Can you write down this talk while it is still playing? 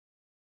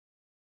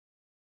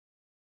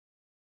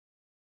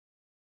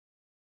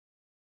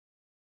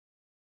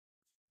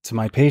To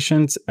my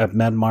patients at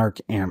Medmark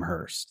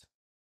Amherst.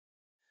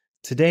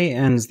 Today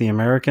ends the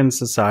American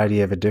Society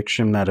of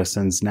Addiction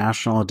Medicine's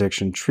National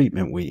Addiction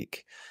Treatment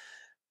Week,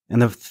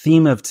 and the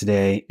theme of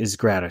today is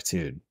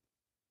gratitude.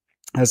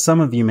 As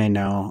some of you may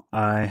know,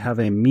 I have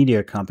a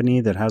media company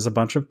that has a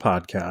bunch of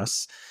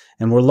podcasts,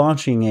 and we're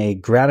launching a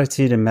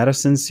Gratitude in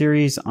Medicine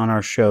series on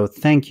our show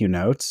Thank You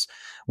Notes,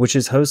 which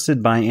is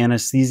hosted by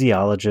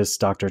anesthesiologist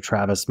Dr.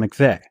 Travis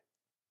McVay.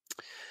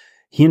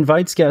 He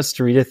invites guests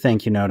to read a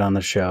thank you note on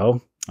the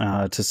show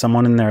to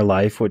someone in their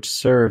life, which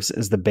serves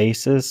as the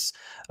basis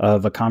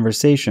of a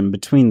conversation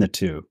between the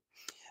two.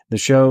 The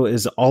show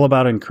is all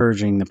about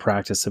encouraging the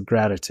practice of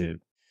gratitude.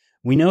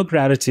 We know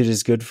gratitude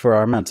is good for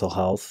our mental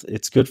health,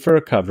 it's good for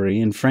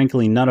recovery, and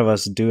frankly, none of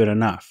us do it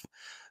enough.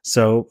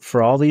 So,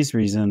 for all these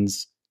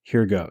reasons,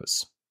 here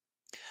goes.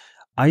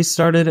 I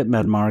started at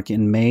Medmark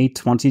in May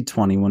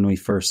 2020 when we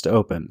first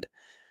opened.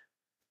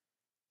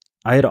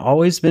 I had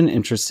always been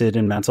interested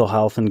in mental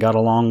health and got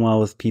along well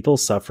with people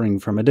suffering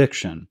from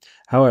addiction.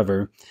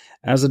 However,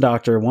 as a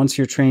doctor, once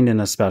you're trained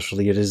in a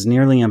specialty, it is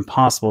nearly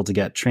impossible to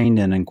get trained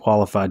in and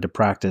qualified to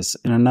practice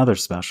in another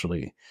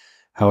specialty.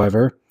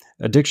 However,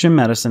 addiction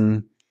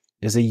medicine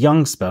is a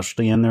young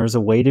specialty, and there is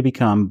a way to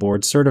become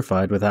board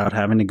certified without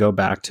having to go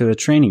back to a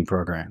training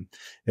program,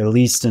 at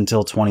least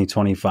until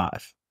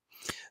 2025.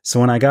 So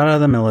when I got out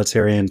of the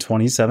military in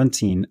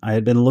 2017, I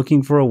had been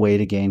looking for a way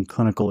to gain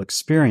clinical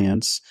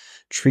experience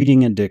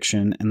treating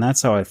addiction, and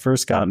that's how I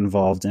first got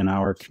involved in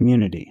our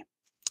community.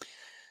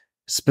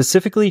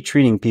 Specifically,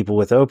 treating people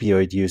with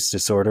opioid use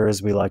disorder,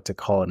 as we like to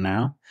call it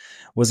now,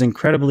 was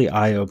incredibly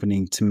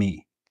eye-opening to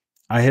me.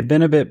 I had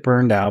been a bit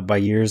burned out by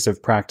years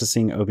of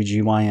practicing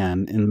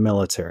OBGYN in the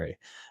military.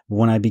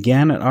 When I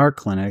began at our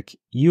clinic,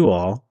 you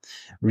all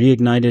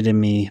reignited in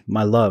me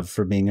my love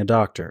for being a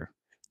doctor.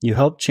 You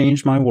helped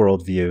change my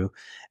worldview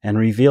and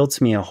revealed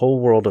to me a whole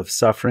world of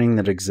suffering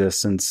that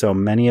exists in so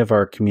many of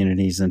our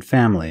communities and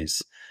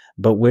families,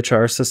 but which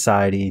our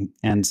society,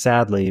 and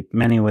sadly,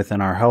 many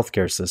within our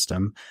healthcare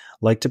system,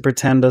 like to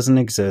pretend doesn't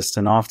exist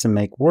and often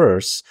make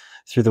worse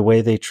through the way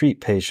they treat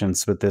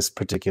patients with this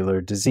particular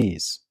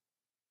disease.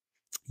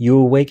 You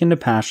awakened a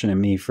passion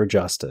in me for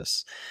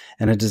justice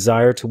and a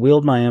desire to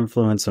wield my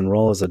influence and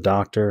role as a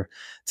doctor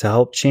to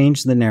help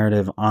change the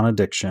narrative on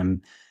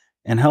addiction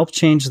and help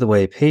change the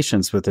way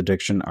patients with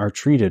addiction are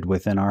treated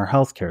within our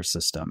healthcare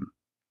system.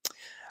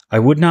 I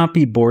would not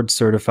be board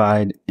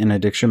certified in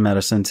addiction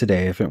medicine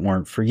today if it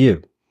weren't for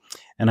you,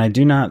 and I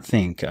do not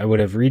think I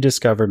would have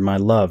rediscovered my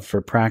love for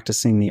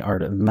practicing the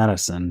art of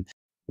medicine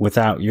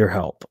without your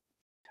help.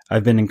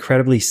 I've been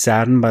incredibly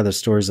saddened by the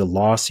stories of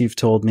loss you've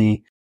told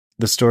me,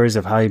 the stories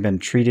of how you've been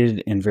treated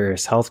in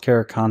various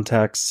healthcare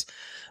contexts,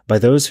 by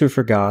those who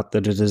forgot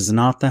that it is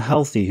not the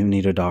healthy who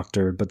need a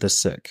doctor, but the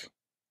sick.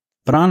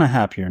 But on a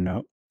happier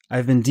note,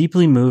 I've been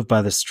deeply moved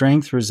by the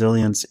strength,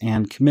 resilience,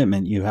 and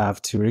commitment you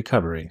have to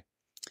recovery.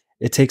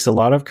 It takes a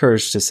lot of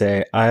courage to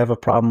say, I have a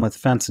problem with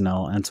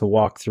fentanyl, and to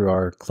walk through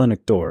our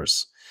clinic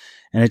doors.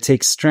 And it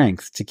takes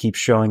strength to keep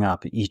showing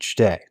up each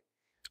day.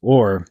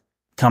 Or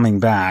coming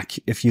back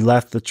if you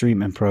left the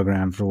treatment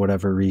program for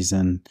whatever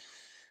reason.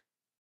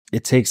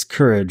 It takes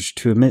courage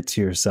to admit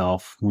to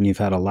yourself when you've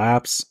had a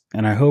lapse,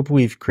 and I hope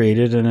we've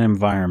created an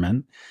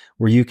environment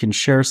where you can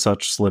share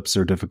such slips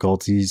or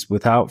difficulties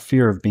without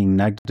fear of being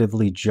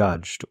negatively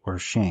judged or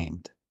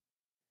shamed.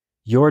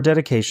 Your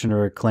dedication to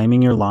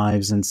reclaiming your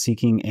lives and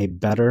seeking a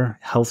better,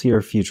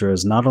 healthier future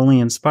has not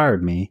only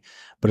inspired me,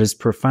 but has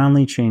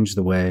profoundly changed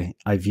the way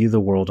I view the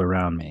world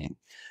around me.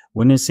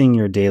 Witnessing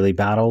your daily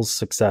battles,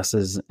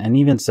 successes, and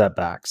even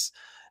setbacks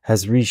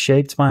has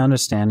reshaped my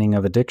understanding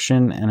of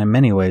addiction and in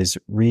many ways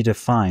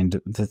redefined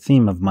the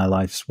theme of my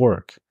life's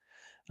work.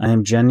 I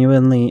am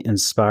genuinely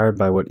inspired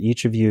by what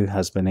each of you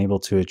has been able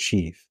to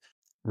achieve.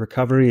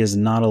 Recovery is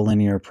not a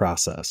linear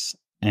process,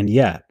 and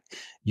yet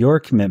your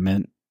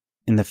commitment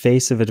in the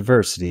face of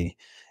adversity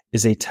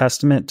is a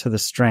testament to the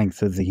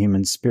strength of the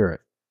human spirit.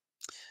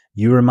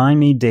 You remind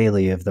me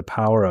daily of the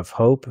power of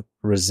hope,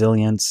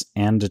 resilience,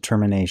 and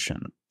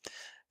determination.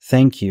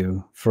 Thank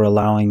you for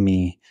allowing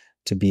me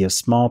to be a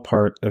small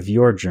part of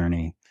your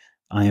journey.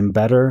 I am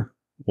better,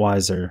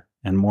 wiser,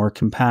 and more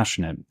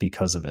compassionate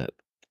because of it.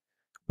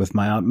 With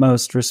my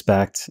utmost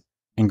respect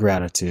and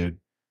gratitude,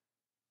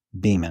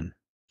 Beeman.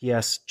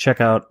 Yes,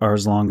 check out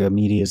Ars Longa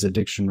Media's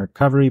Addiction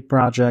Recovery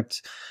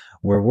Project,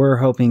 where we're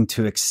hoping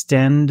to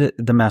extend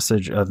the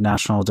message of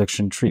National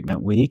Addiction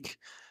Treatment Week,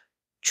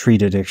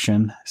 treat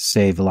addiction,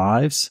 save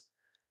lives,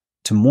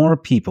 to more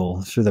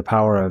people through the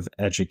power of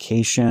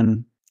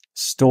education,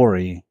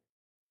 story,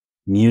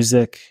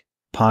 music,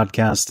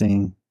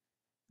 podcasting,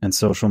 and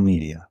social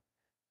media.